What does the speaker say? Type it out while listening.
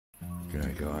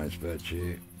G'day guys, but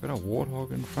you got a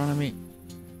warthog in front of me.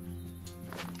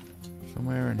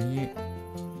 Somewhere in here.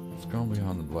 It's gone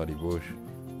behind the bloody bush.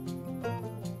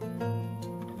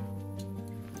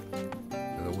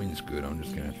 The wind's good, I'm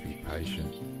just going to have to be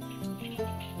patient.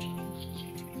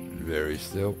 Very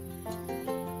still.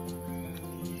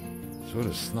 Sort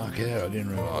of snuck out, I didn't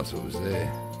realise it was there.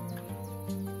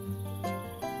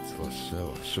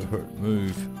 So I saw it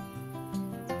move.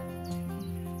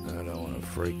 I don't want to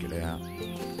freak it out.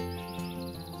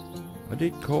 I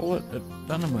did call it. It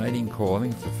done a mating call. I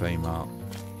think it's a female.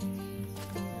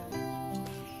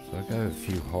 So I gave a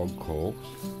few hog calls,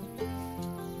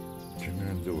 which I'm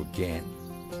going to do again.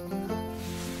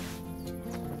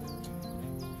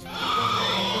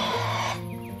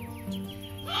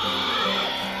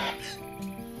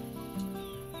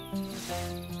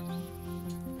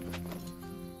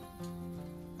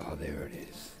 Oh, there it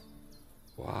is.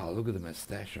 Wow, look at the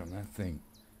moustache on that thing.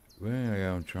 We're going to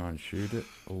go and try and shoot it.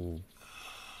 Oh,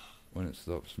 when it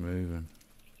stops moving.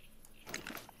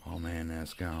 Oh man, now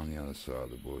it's going on the other side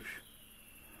of the bush.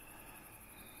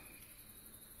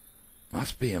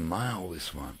 Must be a male,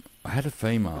 this one. I had a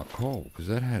female call because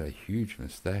that had a huge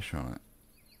moustache on it.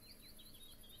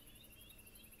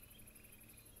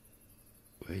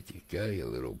 Where'd you go, you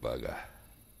little bugger?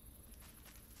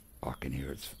 I can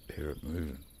hear it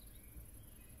moving.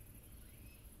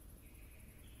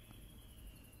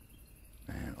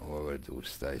 Man, all I gotta do is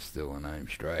stay still and aim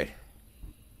straight.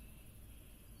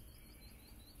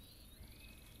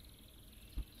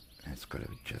 And it's gotta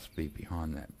just be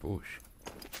behind that bush.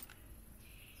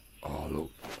 Oh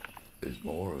look, there's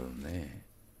more of them there.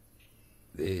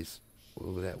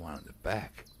 Look at that one at the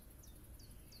back.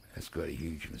 That's got a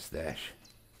huge moustache.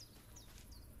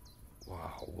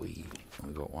 Wow, we've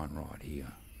got one right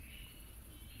here.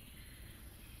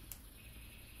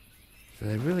 So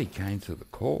they really came to the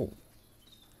call.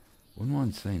 Wouldn't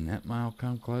mind seeing that male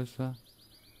come closer.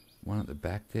 One at the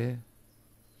back there.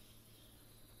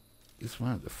 This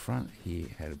one at the front here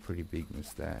had a pretty big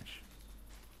moustache.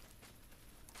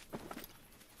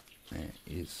 Man,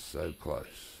 it is so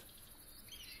close.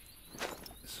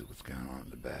 Let's see what's going on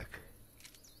at the back.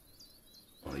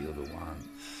 Oh, you're the one.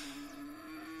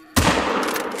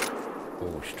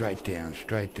 Oh, straight down,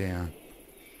 straight down.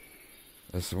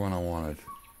 That's the one I wanted.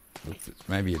 Looks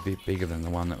maybe a bit bigger than the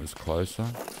one that was closer.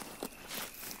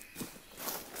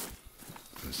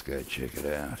 Let's go check it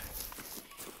out.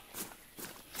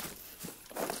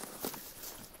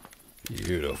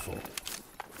 Beautiful.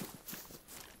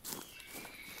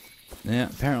 Now,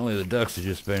 apparently the ducks have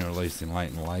just been released in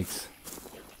Leighton Lakes.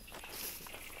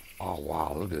 Oh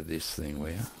wow, look at this thing,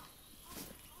 will ya?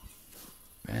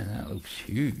 Man, that looks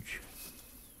huge.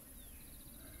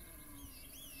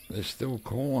 They're still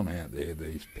calling out there,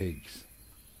 these pigs.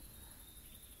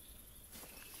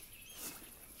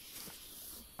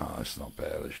 Oh, it's not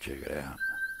bad. Let's check it out.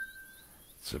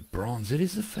 It's a bronze. It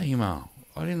is a female.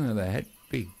 I didn't know they had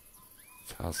big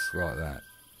tusks like that.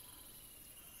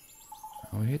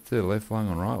 Oh, hit the left lung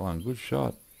and right lung. Good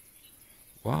shot.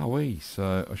 Wowee.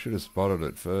 So I should have spotted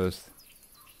it first.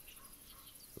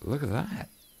 Look at that.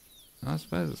 I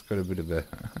suppose it's got a bit of a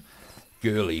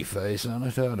girly face on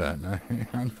it. I don't know.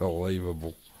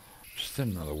 Unbelievable. Just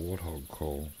another warthog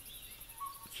call.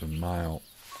 It's a male.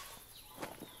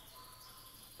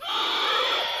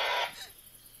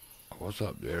 I was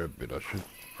up there a bit. I should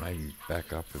maybe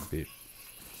back up a bit,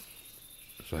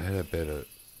 so I had a better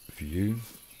view.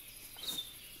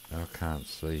 Now I can't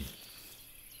see.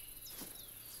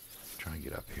 Try and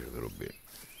get up here a little bit.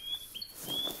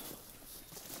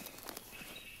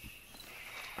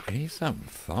 I can hear something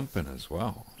thumping as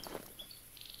well.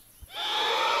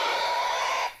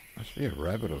 Must be a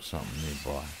rabbit or something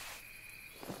nearby.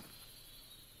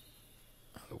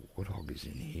 Oh, the warthog is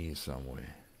in here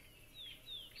somewhere.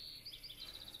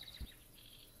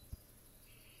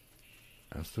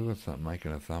 I've still got something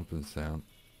making a thumping sound.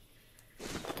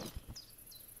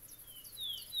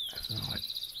 No, it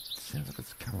sounds like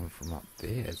it's coming from up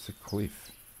there. It's a cliff.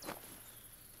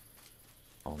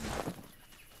 Oh no.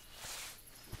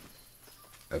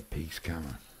 A pig's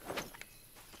coming.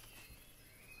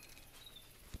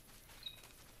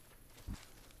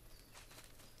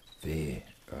 There,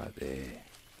 right there.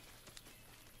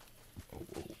 Oh,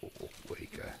 where'd he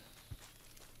go?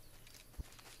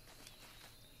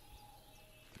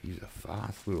 He's a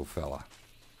fast little fella.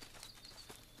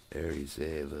 There he's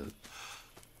there, look.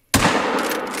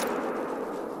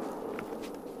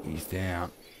 He's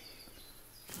down.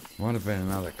 Might have been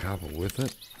another couple with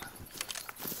it.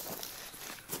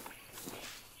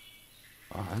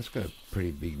 Oh, that's got a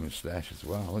pretty big moustache as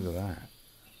well. Look at that.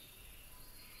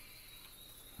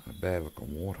 A bad looking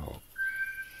warthog.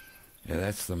 Yeah,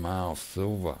 that's the male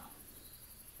silver.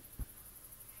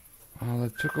 Oh, they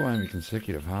took away my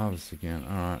consecutive harvests again.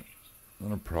 Alright,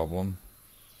 not a problem.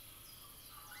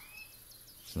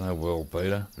 It's no world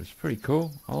beater, but it's pretty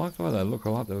cool. I like the way they look. I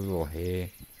like those little hair.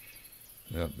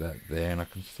 Got that there, and I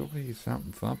can still hear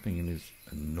something thumping, and it's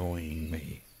annoying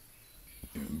me.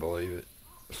 You can believe it.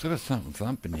 I've still got something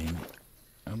thumping in.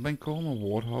 I've been calling the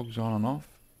warthogs on and off,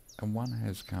 and one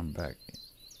has come back.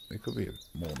 There could be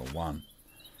more than one,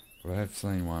 but I have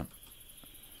seen one.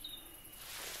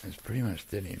 It's pretty much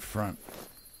dead in front.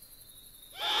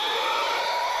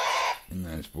 In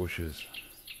those bushes.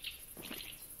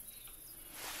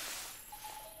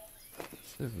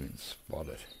 Let's see if we can spot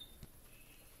it.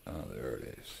 Oh, there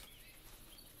it is.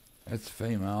 That's a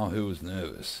female who was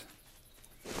nervous.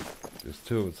 Because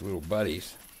two of its little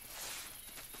buddies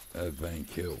have been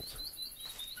killed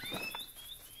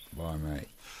by me.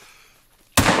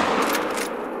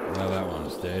 Now that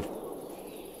one's dead.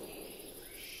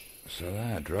 So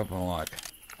they are dropping like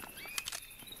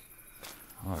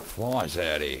flies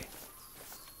out here.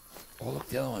 Oh look,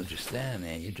 the other one's just standing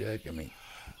there. You're joking me.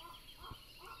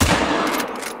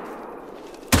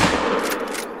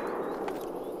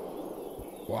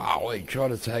 Wow, he tried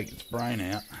to take its brain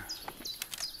out.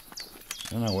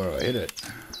 Don't know where I hit it.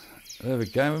 There we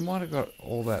go. We might have got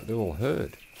all that little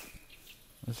herd.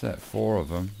 What's that? 4 of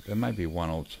them. There may be 1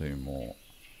 or 2 more.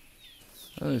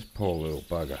 Oh, this poor little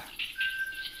bugger.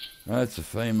 Oh, that's a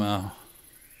female.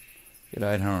 Get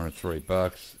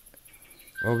 $803.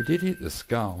 Well, we did hit the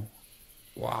skull.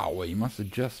 Wow, well, you must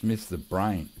have just missed the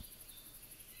brain.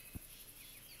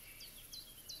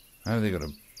 Maybe they got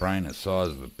a brain the size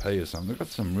of a pea or something. They've got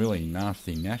some really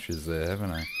nasty gnashes there,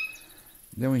 haven't they?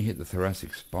 Then we hit the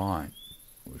thoracic spine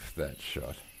with that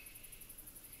shot.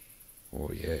 Oh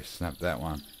yeah, snap that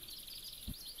one.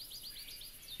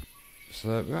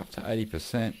 So we're up to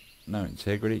 80%, no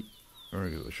integrity.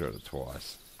 Very good, shot it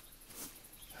twice.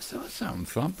 I still got something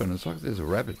thumping. It's like there's a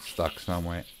rabbit stuck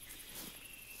somewhere.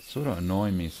 It's sort of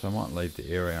annoying me, so I might leave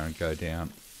the area and go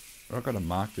down. I've got a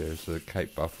mark there as the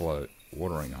Cape Buffalo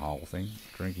watering hole thing,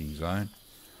 drinking zone.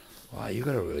 Wow, you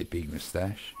got a really big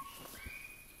moustache.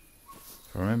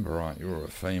 If I remember right, you're a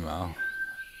female.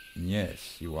 And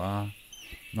yes, you are.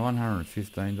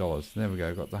 $915. There we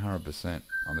go, got the 100%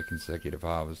 on the consecutive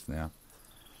harvest now.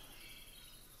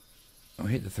 I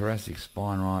hit the thoracic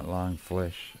spine, right lung,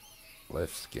 flesh,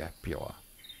 left scapula.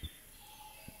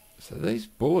 So these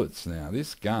bullets now,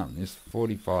 this gun, this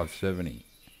 4570,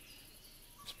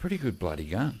 it's a pretty good bloody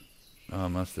gun, I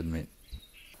must admit.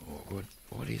 Oh,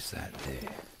 what is that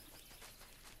there?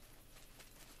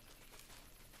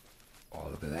 Oh,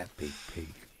 look at that big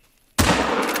pig.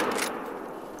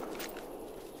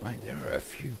 Mate, there are a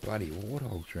few bloody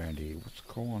warthogs around here. What's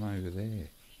going on over there?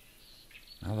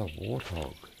 Another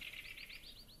warthog.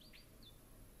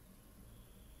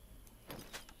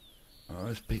 Oh,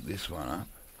 let's pick this one up.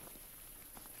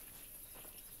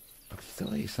 I can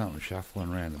still hear something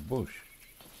shuffling around the bush.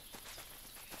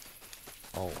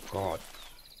 Oh, God.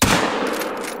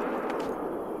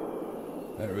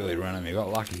 That really ran at me. Got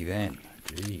lucky then.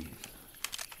 Jeez.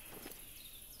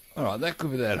 Alright, that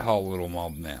could be that whole little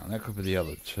mob now. That could be the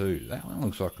other 2. That one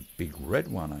looks like a big red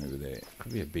one over there.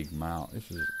 Could be a big male. This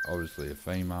is obviously a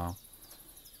female.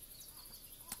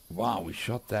 Wow, we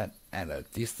shot that at a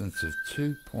distance of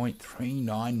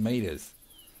 2.39 metres.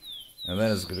 Now that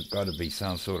has got to be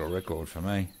some sort of record for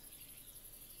me.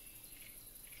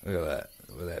 Look at that,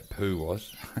 where that poo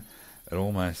was. It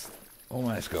almost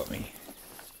got me.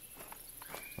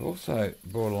 I also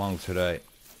brought along today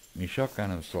my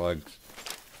shotgun and slugs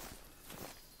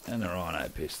and the rhino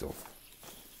pistol.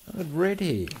 Look at red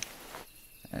here.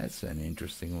 That's an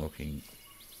interesting looking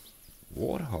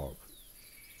warthog.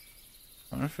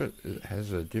 I wonder if it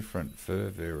has a different fur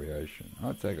variation.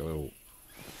 I'll take a little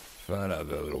photo of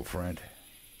a little friend.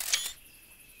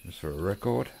 Just for a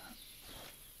record.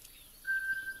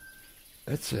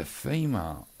 It's a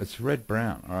female. It's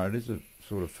red-brown. Alright, it is a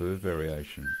sort of fur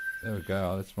variation. There we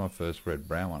go. That's my first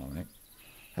red-brown one, I think.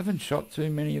 Haven't shot too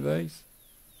many of these.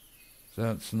 So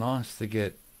it's nice to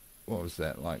get, what was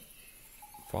that, like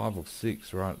 5 or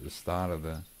 6 right at the start of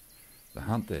the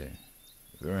hunt there.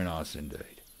 Very nice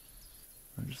indeed.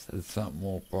 I just had something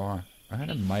walk by. I had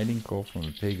a mating call from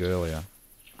a pig earlier.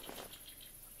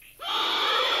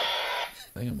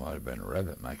 I think it might have been a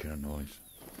rabbit making a noise.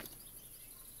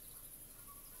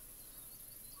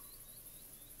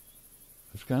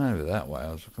 I was going over that way.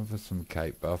 I was looking for some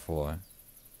Cape Buffalo.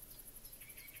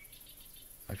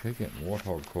 I keep getting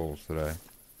warthog calls today.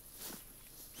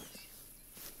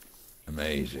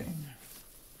 Amazing.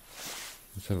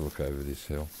 Let's have a look over this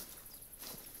hill.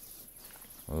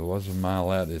 Well, there was a male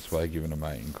out this way giving a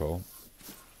mating call.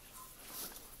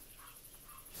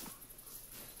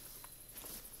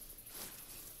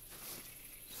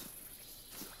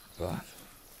 But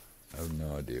I have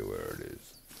no idea where it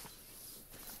is.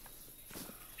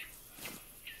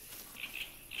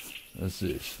 What's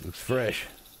this? Looks fresh.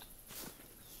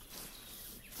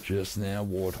 Just now,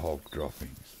 Warthog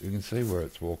droppings. You can see where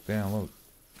it's walked down, look.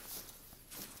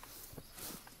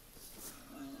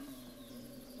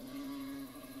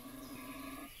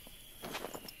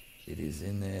 It is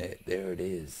in there. There it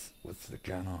is. What's the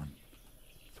gun on?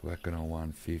 It's whacking on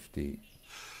 150.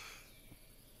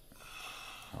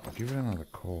 I'll give it another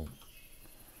call.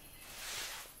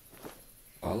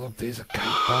 Oh look, there's a Cape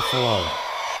buffalo.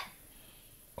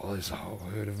 Oh, there's a whole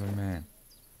herd of them, man.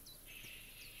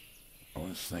 I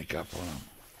want to sneak up on them.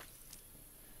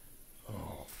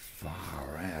 Oh,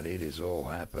 far out. It is all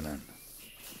happening.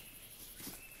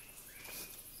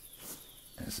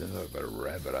 And it seems like I've got a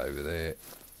rabbit over there.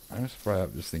 I'm going to spray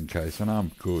up just in case. I know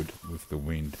I'm good with the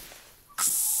wind.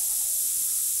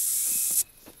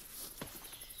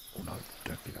 Oh, no,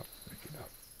 don't get up. Don't get up.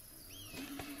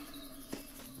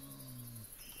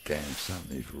 Damn,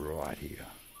 something's right here.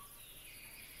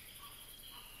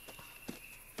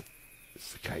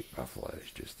 It's the Cape buffalo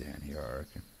that's just down here, I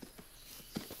reckon.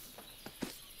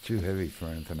 Too heavy for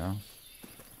anything else.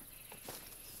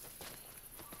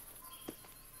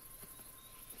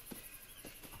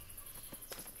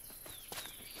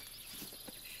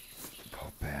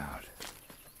 Pop out.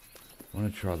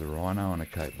 Want to try the rhino and a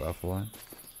Cape buffalo?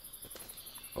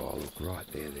 Oh, look right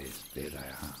there. There they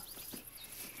are.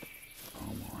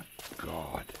 Oh my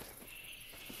God.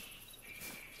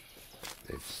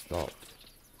 They've stopped.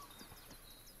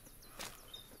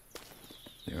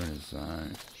 They're in a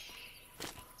zone.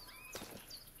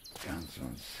 Guns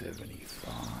on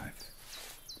 75.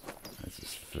 That's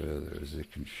as further as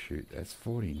it can shoot. That's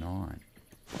 49.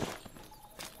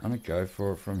 I'm going to go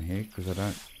for it from here because I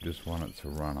don't just want it to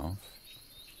run off.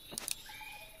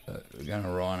 We're going to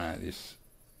rhino this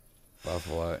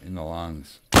buffalo in the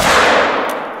lungs.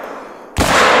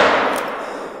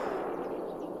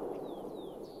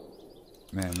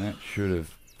 Man, that should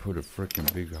have put a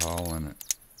freaking big hole in it.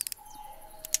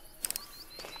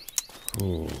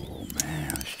 Oh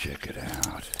man, let's check it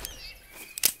out.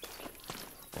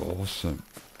 Awesome.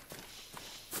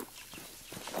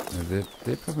 Now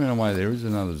they're probably in a way. There is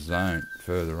another zone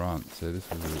further on. So this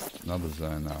was another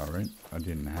zone they were in. I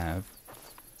didn't have.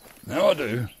 Now I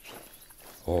do.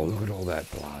 Oh, look at all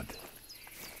that blood.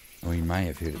 Oh, he may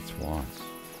have hit it twice.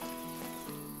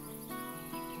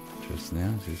 Just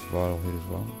now, is this vital hit as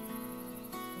well?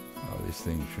 Oh, this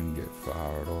thing shouldn't get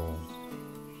far at all.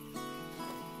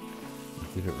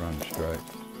 Did it run straight?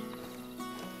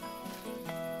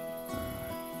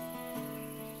 Alright.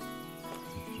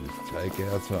 Just take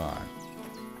our time.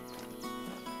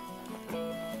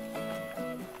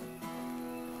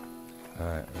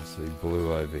 Alright, let's see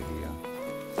blue over here.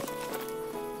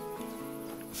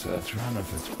 So it's running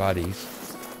for its buddies.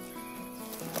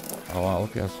 Oh wow,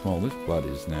 look how small this blood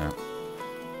is now.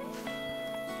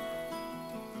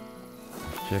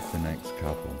 Let's check the next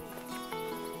couple.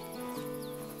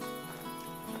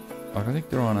 Like, I think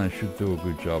the rhino should do a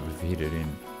good job if you hit it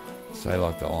in, say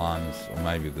like the lungs, or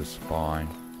maybe the spine,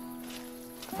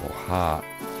 or heart,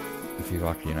 if you're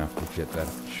lucky enough to get that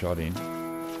shot in.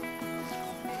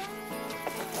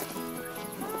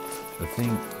 The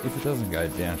thing, if it doesn't go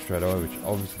down straight away, which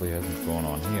obviously hasn't gone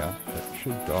on here, it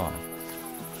should die.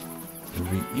 It'll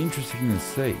be interesting to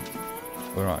see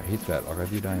where I hit that. Like I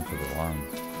did aim for the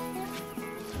lungs.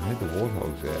 I had the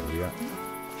warthogs out here.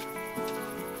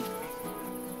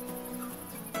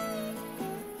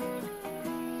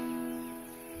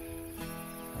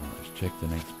 Check the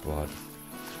next blood.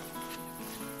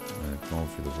 Going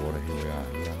through the water, here we are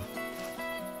here.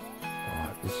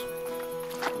 Alright, this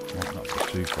might not be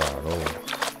too far at all.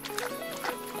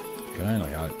 Can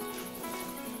only hope.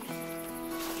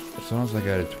 Sometimes they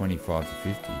go to 25 to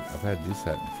 50. I've had this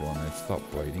happen before and they've stopped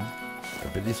bleeding.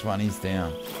 But this one is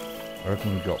down. I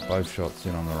reckon we've got both shots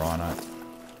in on the rhino.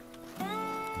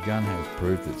 The gun has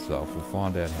proved itself. We'll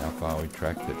find out how far we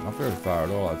tracked it. Not very far at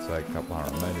all, I'd say a couple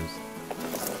hundred metres.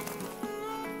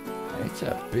 It's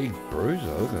a big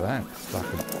bruiser, look at that, stuck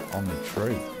on the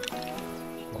tree.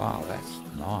 Wow, that's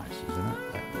nice, isn't it?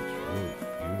 That looks really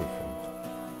beautiful.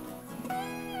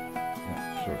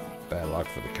 Yeah, sort of bad luck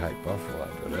for the Cape buffalo,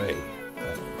 but hey,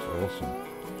 that looks awesome.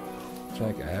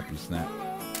 Take a happy snap.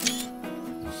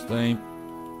 The steam.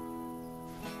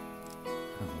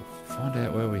 We'll find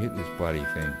out where we hit this bloody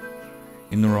thing.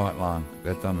 in the right lung.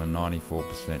 That done a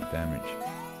 94% damage.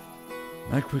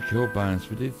 No quick kill bonus.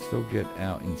 We did still get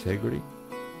our integrity.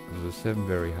 It was a 7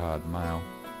 very hard male.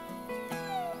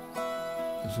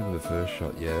 Let's look at the first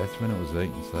shot. Yeah, that's when it was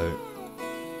eaten. So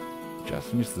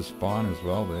just missed the spine as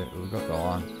well there. We got the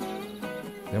lung.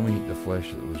 Then we hit the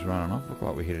flesh that was running off. Looked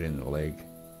like we hit it in the leg.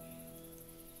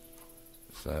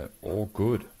 So all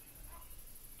good.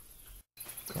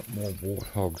 Got more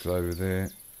warthogs over there.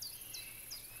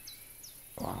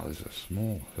 Wow, there's a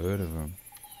small herd of them.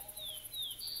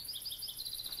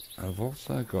 I've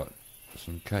also got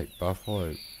some Cape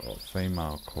Buffalo, or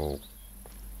female call.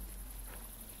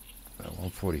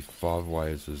 145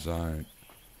 away is the zone.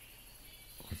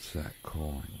 What's that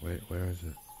calling? Where is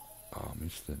it? Oh, I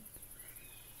missed it.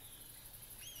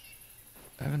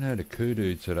 Haven't heard a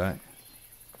kudu today.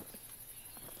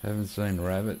 Haven't seen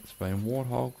rabbits. Been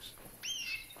warthogs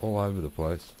all over the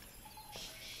place.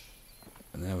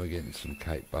 And now we're getting some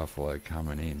Cape Buffalo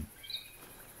coming in.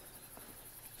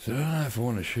 So I don't know if I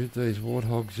want to shoot these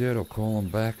warthogs yet or call them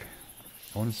back.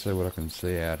 I want to see what I can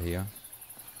see out here.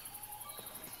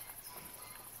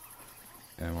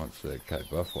 And what's the Cape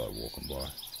Buffalo walking by?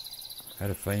 Had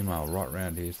a female right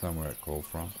round here somewhere it called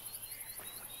from.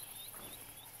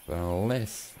 But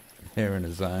unless they're in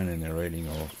a zone and they're eating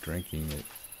or drinking it,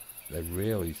 they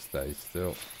rarely stay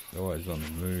still. They're always on the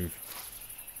move.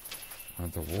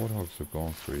 And the warthogs have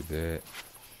gone through there.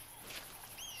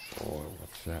 Oh,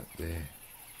 what's that there?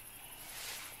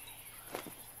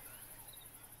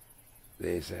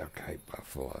 There's our Cape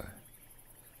Buffalo.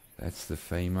 That's the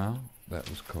female that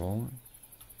was calling.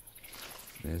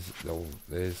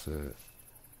 There's a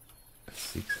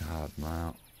 6 hard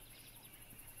male.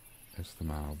 That's the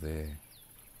male there.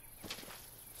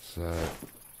 So,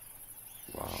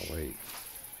 wow, wait.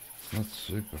 It's not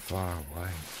super far away.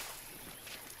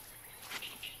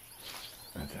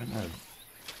 I don't know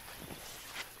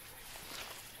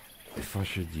if I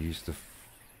should use the...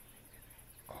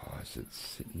 Oh, is it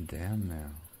sitting down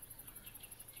now?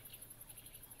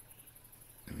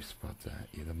 Let me spot that.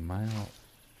 Yeah, the male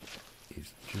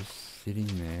is just sitting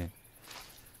there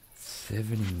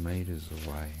 70 metres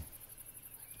away.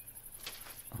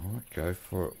 I might go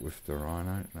for it with the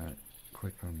rhino. No,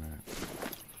 click on that.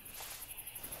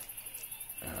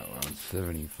 We're on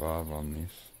 75 on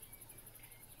this.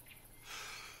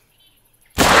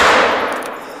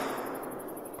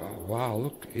 Oh wow,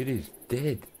 look, it is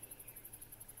dead.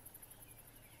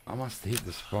 I must have hit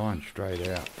the spine straight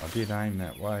out. I did aim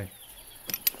that way.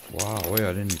 Wow, I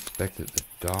didn't expect it to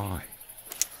die.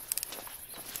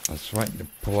 I was waiting to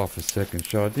pull off a second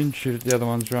shot. I didn't shoot it, the other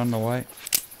one's running away.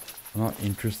 I'm not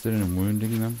interested in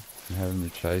wounding them and having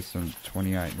to chase them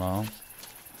 28 miles.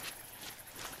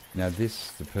 Now this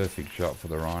is the perfect shot for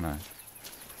the rhino.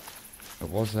 It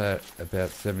was at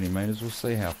about 70 metres. We'll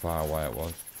see how far away it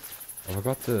was. I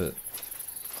forgot to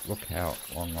look how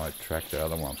long I tracked the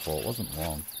other one for. It wasn't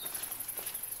long.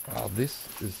 Oh, this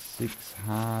is 6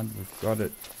 hard. We've got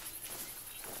it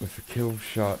with a kill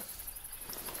shot.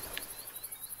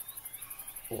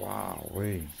 Wow,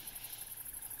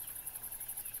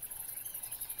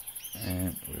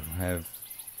 and we'll have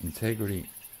integrity.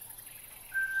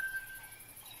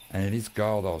 And it is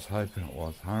gold. I was hoping it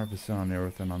was. 100% on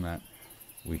everything on that.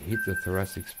 We hit the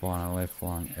thoracic spine and left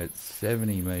lung at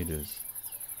 70 metres.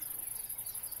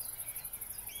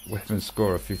 Weapon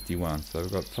score of 51. So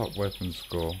we've got top weapon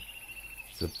score.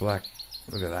 It's a black.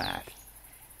 Look at that.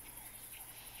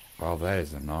 Oh, that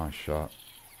is a nice shot.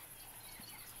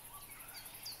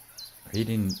 He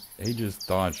just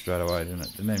died straight away, didn't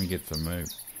it? Didn't even get to move.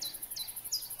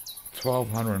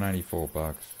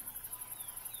 $1,284.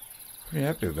 Pretty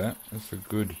happy with that. That's a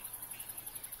good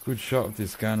shot with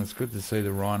this gun. It's good to see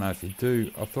the rhino. If you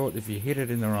do, I thought if you hit it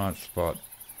in the right spot,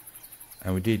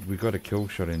 and we got a kill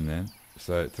shot in there.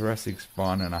 So thoracic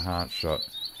spine and a heart shot.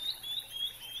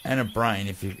 And a brain,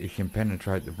 if you can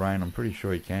penetrate the brain, I'm pretty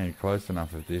sure you can. You're close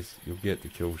enough of this, you'll get the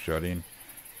kill shot in,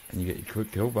 and you get your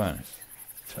quick kill bonus.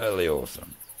 Totally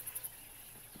awesome.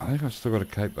 I think I've still got a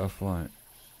Cape Buffalo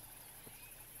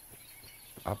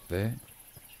up there.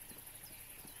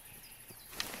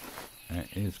 And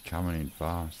it is coming in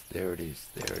fast. There it is,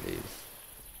 there it is.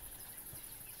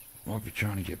 Might be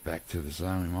trying to get back to the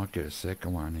zone. We might get a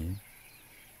second one here.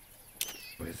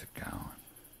 Where's it going?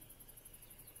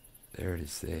 There it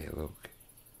is there, look.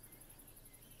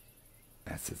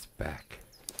 That's its back.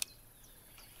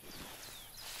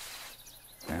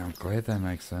 And I'm glad they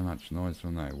make so much noise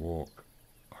when they walk.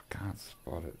 I can't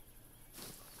spot it.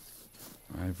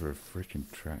 Over a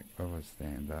freaking track. Oh, I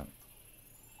stand up.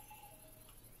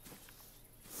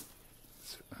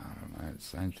 I don't know, it's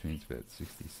saying to me it's about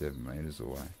 67 metres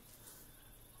away.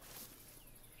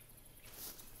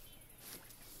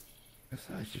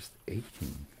 So it's just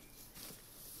eating.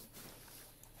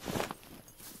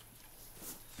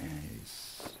 And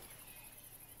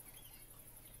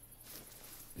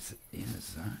is it in a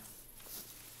zone?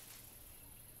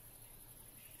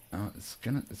 Oh, it's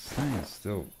staying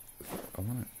still. I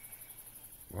want it.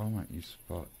 Why won't you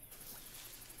spot?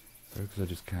 Because I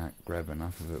just can't grab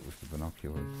enough of it with the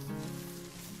binoculars.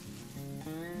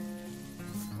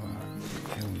 Right,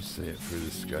 can we see it through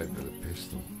the scope of the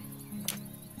pistol?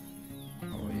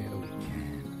 Oh yeah, we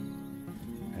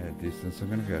can. At a distance, I'm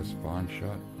going to go spine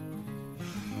shot.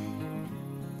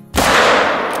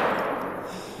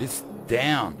 It's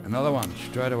down. Another one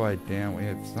straight away down. We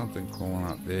had something crawling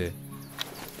up there.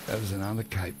 That was another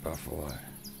Cape Buffalo.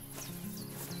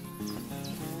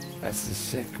 That's the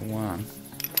second one.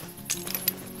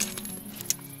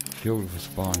 Killed with a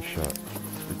spine shot.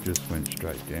 It just went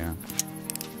straight down.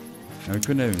 And we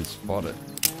couldn't even spot it.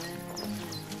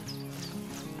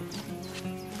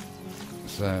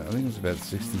 So I think it was about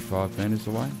 65 metres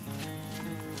away.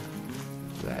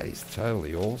 That is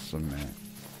totally awesome, man.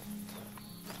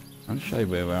 I'll show you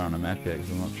where we are on the map here because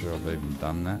I'm not sure I've even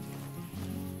done that.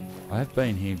 I have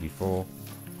been here before.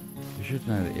 You should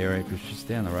know the area because just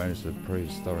down the road is a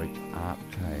prehistoric art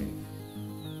cave.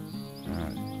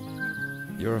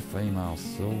 You're a female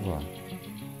silver.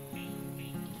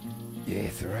 Yeah,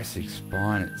 thoracic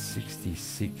spine at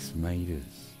 66 metres.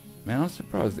 Man, I'm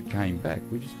surprised it came back.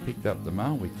 We just picked up the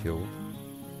male we killed.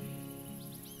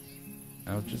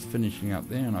 I was just finishing up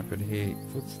there and I could hear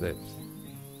footsteps.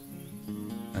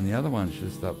 And the other one's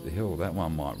just up the hill. That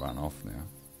one might run off now.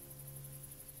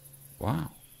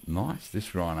 Wow, nice.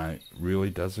 This rhino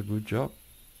really does a good job.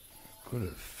 Got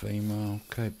a female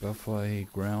Cape Buffalo here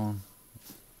growling.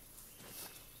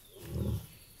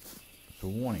 It's a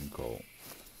warning call.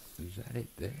 Is that it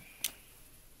there?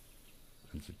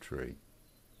 It's a tree.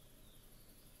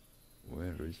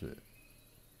 Where is it?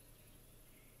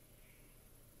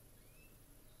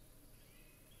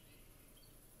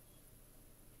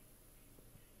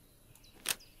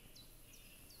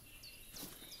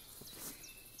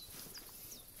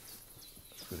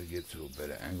 Got to get to a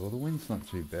better angle. The wind's not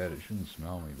too bad. It shouldn't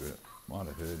smell me, but it might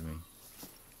have heard me.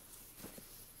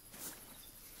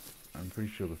 I'm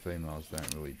pretty sure the females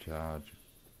don't really charge.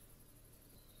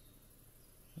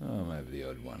 Oh, maybe the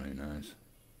odd one, who knows.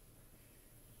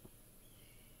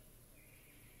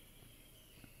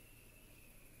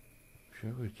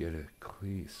 Sure we'd get a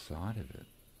clear sight of it.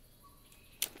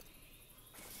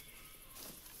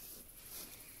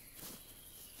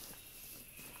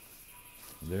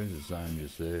 There's a zone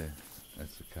just there.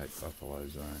 That's the Cape Buffalo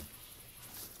zone.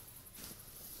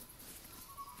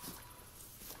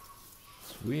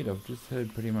 It's weird, I've just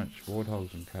heard pretty much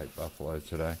warthogs and Cape Buffalo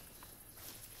today.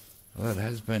 Well, that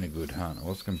has been a good hunt. I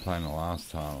was complaining the last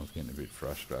time, I was getting a bit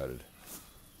frustrated.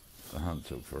 The hunt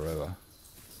took forever.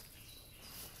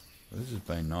 But this has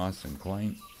been nice and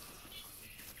clean.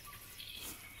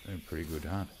 Been a pretty good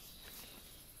hunt.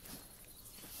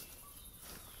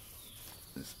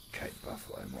 This Cape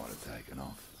Buffalo might have taken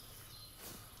off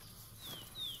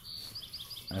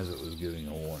as it was giving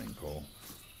a warning call.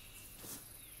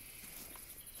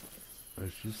 But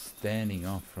it's just standing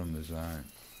off from the zone.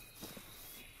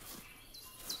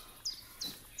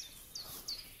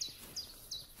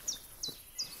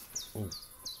 Oh,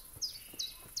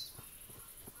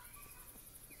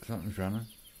 something's running.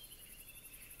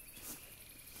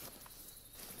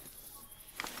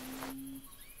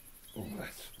 Oh,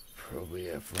 that's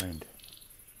probably our friend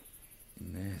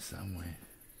in there somewhere.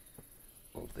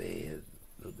 Oh, there.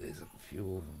 Look, there's a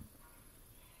few of them.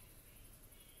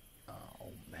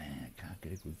 Oh man, I can't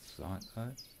get a good sight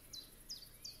though.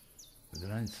 But they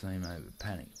don't seem over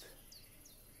panicked.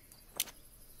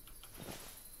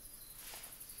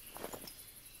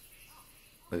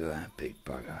 Look at that big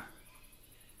bugger.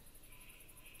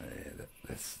 There,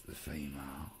 that's the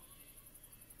female.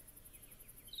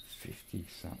 50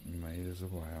 something metres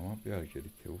away. I might be able to get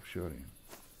a kill shot in.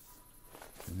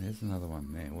 And there's another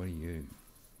one there. What are you?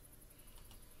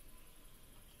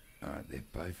 Alright, they're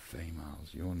both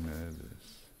females. You're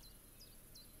nervous.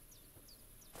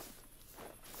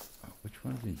 Oh, which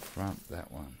one's in front?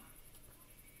 That one.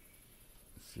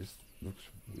 It just looks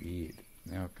weird.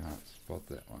 Now I can't spot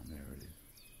that one. There it is.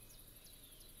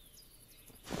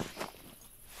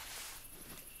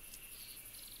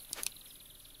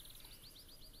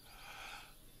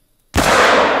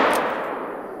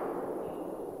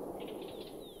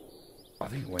 I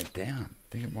think it went down.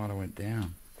 I think it might have went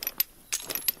down.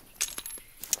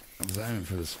 I was aiming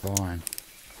for the spine.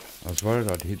 I was worried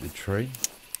I'd hit the tree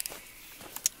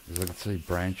because I could see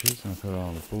branches and I thought,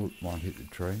 oh, the bullet might hit the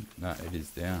tree. No, it is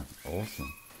down.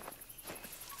 Awesome.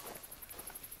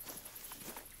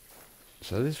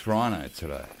 So this rhino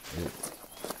today,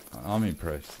 I'm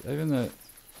impressed. Even the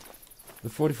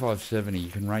 4570, you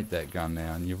can rate that gun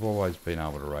now, and you've always been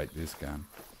able to rate this gun.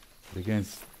 But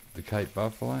against the Cape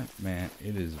Buffalo, man,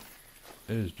 it is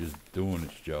just doing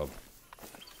its job.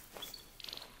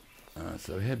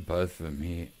 So we had both of them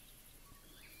here.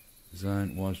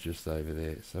 Zone was just over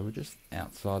there, so we're just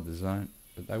outside the zone,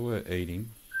 but they were eating.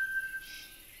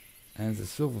 And it's a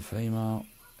silver female,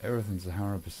 everything's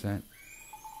 100%.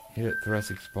 Hit at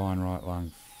thoracic spine, right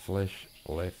lung, flesh,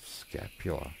 left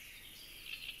scapula.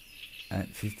 At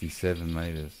 57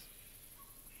 metres.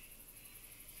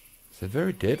 So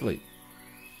very deadly.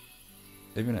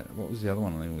 Even at, what was the other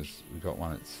one? I think we got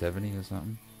one at 70 or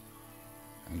something.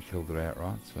 And killed it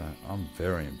outright, so I'm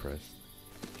very impressed.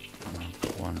 I've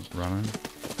got one running.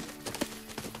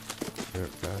 There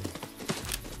it goes.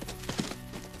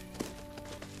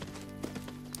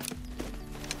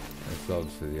 That's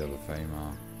obviously the other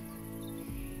female.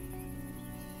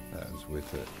 That was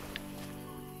with it.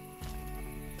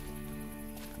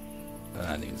 I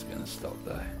don't think it's going to stop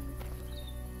though.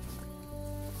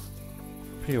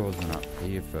 If he wasn't up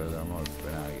here further, I might have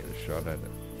been able to get a shot at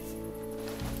it.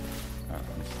 Oh,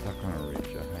 I'm stuck on a ridge,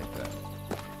 I hate that.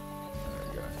 There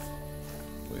we go.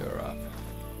 We are up.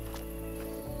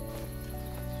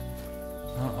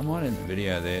 Oh, I might end the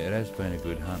video there. It has been a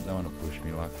good hunt. Don't want to push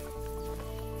me luck.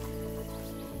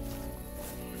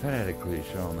 If I had a clear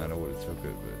shot on that, I would have took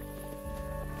it, but...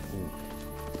 Ooh.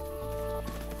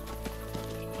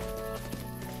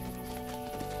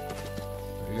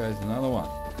 There goes another one.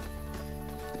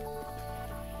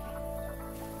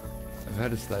 I've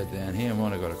had to stay down here. I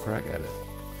might have got a crack at it.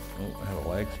 Oh, I had a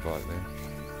lag spike there.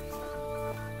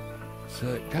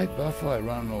 So, Cape Buffalo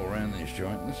running all around this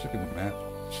joint. Let's look at the map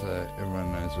so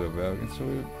everyone knows where we're going. So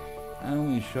we've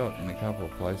only shot in a couple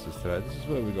of places today. This is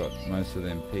where we got most of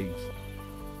them pigs.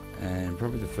 And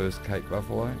probably the first Cape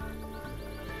Buffalo.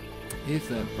 Here's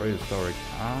that prehistoric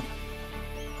art.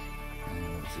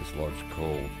 What's this lodge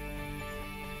called?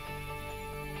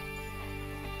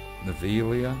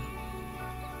 Navelia.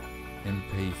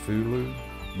 MP Fulu,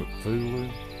 however you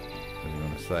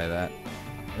want to say that.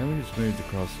 Then we just moved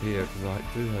across here because I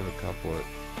do have a couple of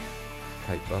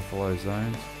Cape Buffalo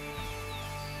zones.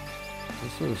 So I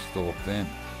sort of stalked them.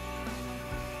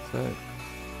 So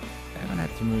I haven't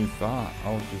had to move far.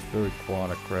 I was just very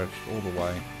quiet. I crouched all the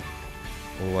way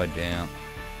down.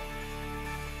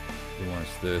 Didn't want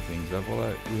to stir things up.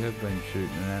 Although we have been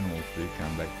shooting and animals do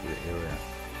come back to the area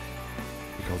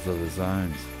because of the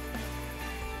zones.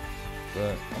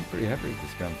 But I'm pretty happy with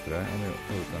this gun today. I think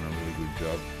I've done a really good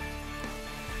job.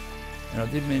 And I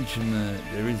did mention that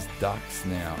there is ducks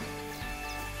now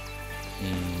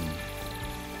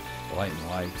in Leighton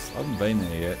Lakes. I haven't been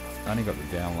there yet. I only got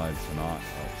the download tonight.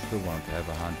 I still wanted to have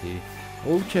a hunt here.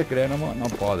 We'll check it out. I might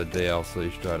not buy the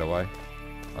DLC straight away.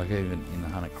 Like even in the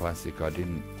Hunter Classic, I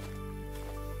didn't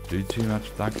do too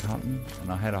much duck hunting,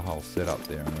 and I had a whole setup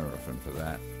there and everything for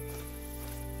that.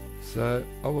 So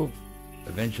I will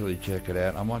eventually check it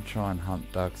out. I might try and hunt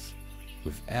ducks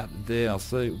without the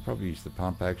DLC. We'll probably use the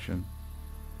pump action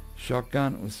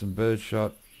shotgun with some bird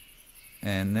shot,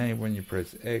 and then when you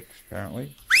press X,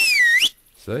 apparently,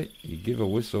 see, you give a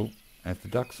whistle, and if the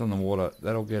duck's on the water,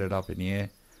 that'll get it up in the air,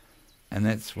 and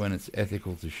that's when it's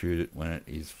ethical to shoot it, when it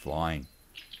is flying,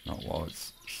 not while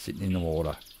it's sitting in the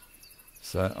water.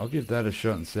 So I'll give that a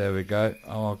shot and see how we go.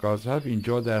 Oh guys, I hope you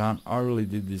enjoyed that hunt. I really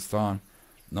did this time.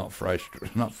 Not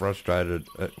frustrated,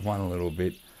 it won a little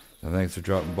bit. So thanks for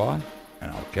dropping by,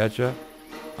 and I'll catch you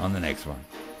on the next one.